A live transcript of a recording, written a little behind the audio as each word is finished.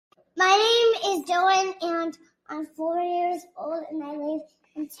is Dylan, and I'm 4 years old, and I live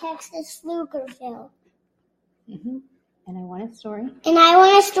in Texas, Pflugerville. Mm-hmm. And I want a story. And I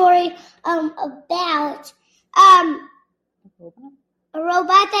want a story about a robot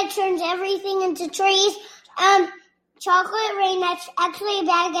that turns everything into trees. Chocolate rain that's actually a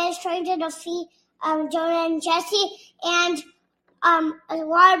bad guy is trying to defeat Jonah and Jesse, and a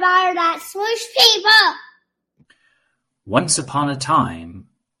water bottle that smushed people. Once upon a time,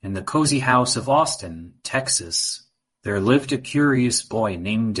 in the cozy house of Austin, Texas, there lived a curious boy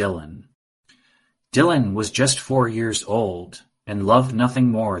named Dylan. Dylan was just 4 years old and loved nothing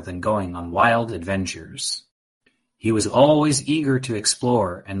more than going on wild adventures. He was always eager to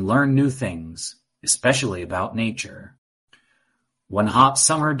explore and learn new things, especially about nature. One hot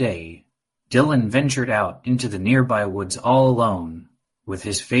summer day, Dylan ventured out into the nearby woods all alone, with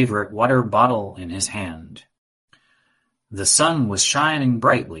his favorite water bottle in his hand. The sun was shining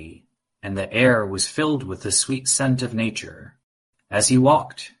brightly, and the air was filled with the sweet scent of nature. As he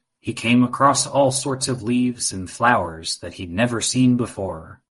walked, he came across all sorts of leaves and flowers that he'd never seen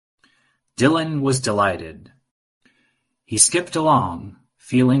before. Dylan was delighted. He skipped along,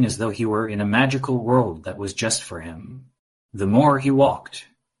 feeling as though he were in a magical world that was just for him. The more he walked,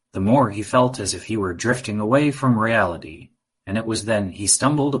 the more he felt as if he were drifting away from reality, and it was then he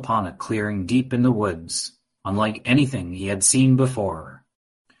stumbled upon a clearing deep in the woods, unlike anything he had seen before.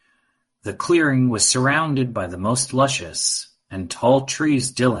 The clearing was surrounded by the most luscious and tall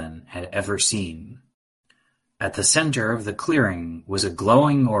trees Dylan had ever seen. At the center of the clearing was a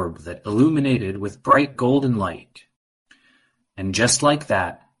glowing orb that illuminated with bright golden light. And just like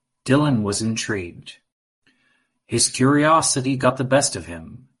that, Dylan was intrigued. His curiosity got the best of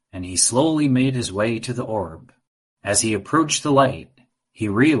him, and he slowly made his way to the orb. As he approached the light, he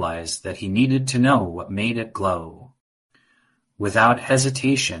realized that he needed to know what made it glow. Without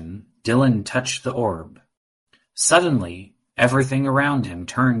hesitation, Dylan touched the orb. Suddenly, everything around him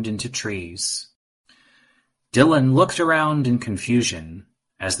turned into trees. Dylan looked around in confusion,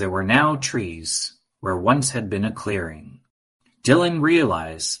 as there were now trees where once had been a clearing. Dylan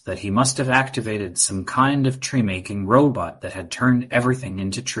realized that he must have activated some kind of tree-making robot that had turned everything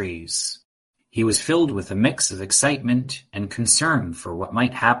into trees. He was filled with a mix of excitement and concern for what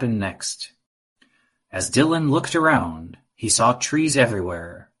might happen next. As Dylan looked around, he saw trees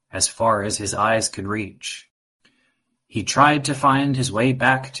everywhere, as far as his eyes could reach. He tried to find his way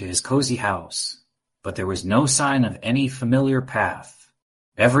back to his cozy house, but there was no sign of any familiar path.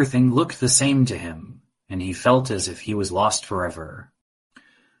 Everything looked the same to him, and he felt as if he was lost forever.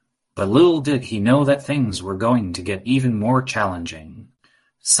 But little did he know that things were going to get even more challenging.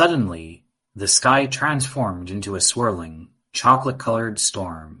 Suddenly, the sky transformed into a swirling, chocolate-colored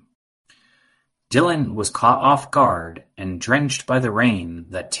storm. Dylan was caught off guard and drenched by the rain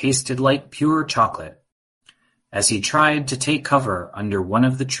that tasted like pure chocolate. As he tried to take cover under one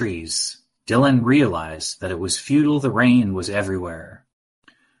of the trees, Dylan realized that it was futile. The rain was everywhere.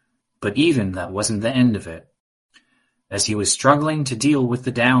 But even that wasn't the end of it. As he was struggling to deal with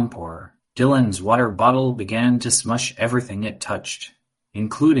the downpour, Dylan's water bottle began to smush everything it touched,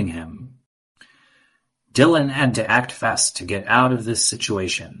 including him. Dylan had to act fast to get out of this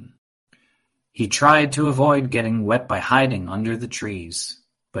situation. He tried to avoid getting wet by hiding under the trees,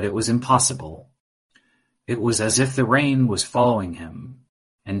 but it was impossible. It was as if the rain was following him,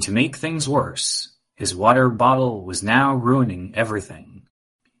 and to make things worse, his water bottle was now ruining everything.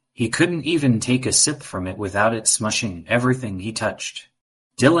 He couldn't even take a sip from it without it smushing everything he touched.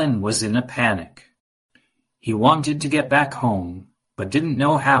 Dylan was in a panic. He wanted to get back home, but didn't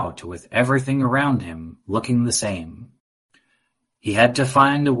know how to with everything around him looking the same. He had to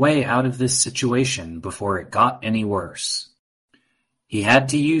find a way out of this situation before it got any worse. He had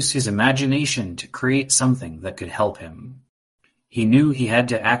to use his imagination to create something that could help him. He knew he had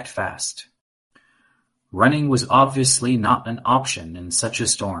to act fast. Running was obviously not an option in such a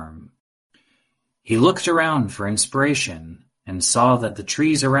storm. He looked around for inspiration and saw that the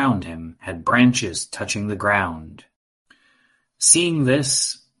trees around him had branches touching the ground. Seeing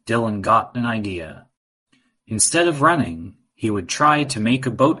this, Dylan got an idea. Instead of running, he would try to make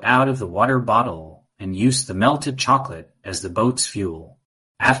a boat out of the water bottle and use the melted chocolate as the boat's fuel.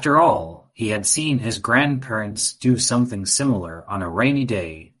 After all, he had seen his grandparents do something similar on a rainy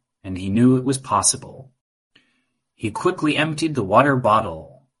day, and he knew it was possible. He quickly emptied the water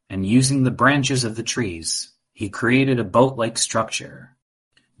bottle, and using the branches of the trees, he created a boat-like structure.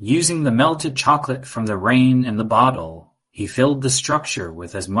 Using the melted chocolate from the rain and the bottle, he filled the structure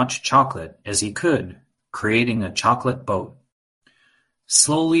with as much chocolate as he could, creating a chocolate boat.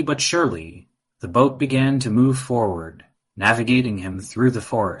 Slowly but surely, the boat began to move forward, navigating him through the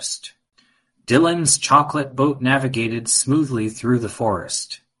forest. Dylan's chocolate boat navigated smoothly through the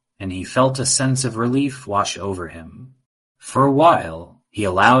forest, and he felt a sense of relief wash over him. For a while, he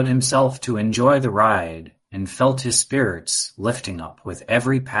allowed himself to enjoy the ride and felt his spirits lifting up with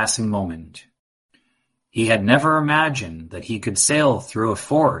every passing moment. He had never imagined that he could sail through a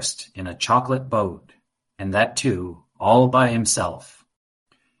forest in a chocolate boat, and that too, all by himself.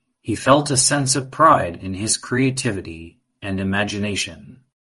 He felt a sense of pride in his creativity and imagination.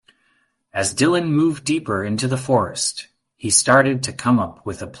 As Dylan moved deeper into the forest, he started to come up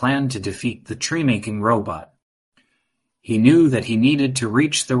with a plan to defeat the tree-making robot. He knew that he needed to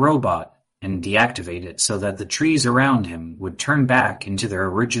reach the robot and deactivate it so that the trees around him would turn back into their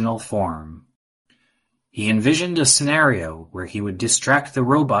original form. He envisioned a scenario where he would distract the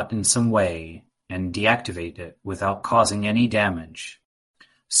robot in some way and deactivate it without causing any damage.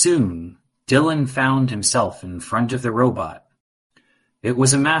 Soon, Dylan found himself in front of the robot. It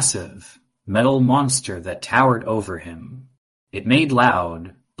was a massive, metal monster that towered over him. It made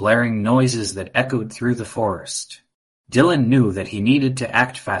loud, blaring noises that echoed through the forest. Dylan knew that he needed to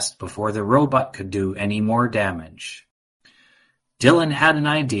act fast before the robot could do any more damage. Dylan had an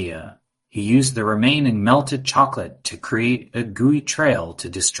idea. He used the remaining melted chocolate to create a gooey trail to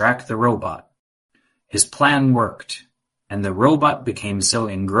distract the robot. His plan worked, and the robot became so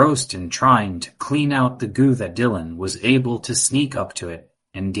engrossed in trying to clean out the goo that Dylan was able to sneak up to it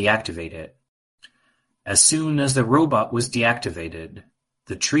and deactivate it. As soon as the robot was deactivated,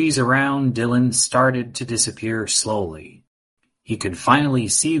 the trees around Dylan started to disappear slowly. He could finally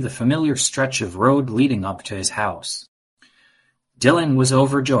see the familiar stretch of road leading up to his house. Dylan was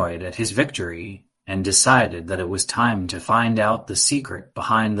overjoyed at his victory and decided that it was time to find out the secret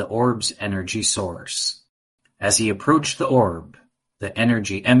behind the orb's energy source. As he approached the orb, the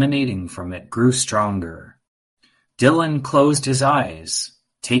energy emanating from it grew stronger. Dylan closed his eyes,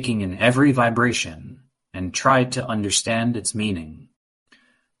 taking in every vibration, and tried to understand its meaning.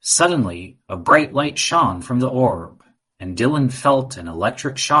 Suddenly, a bright light shone from the orb, and Dylan felt an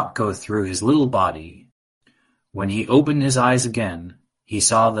electric shock go through his little body. When he opened his eyes again, he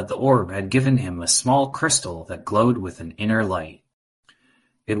saw that the orb had given him a small crystal that glowed with an inner light.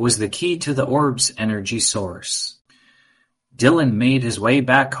 It was the key to the orb's energy source. Dylan made his way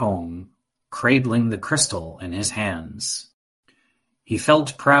back home, cradling the crystal in his hands. He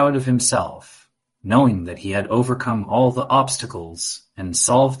felt proud of himself, knowing that he had overcome all the obstacles and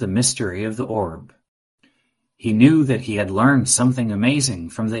solved the mystery of the orb. He knew that he had learned something amazing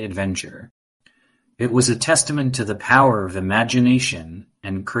from the adventure. It was a testament to the power of imagination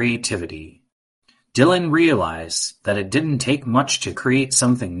and creativity. Dylan realized that it didn't take much to create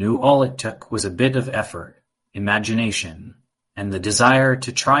something new. All it took was a bit of effort, imagination, and the desire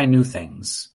to try new things.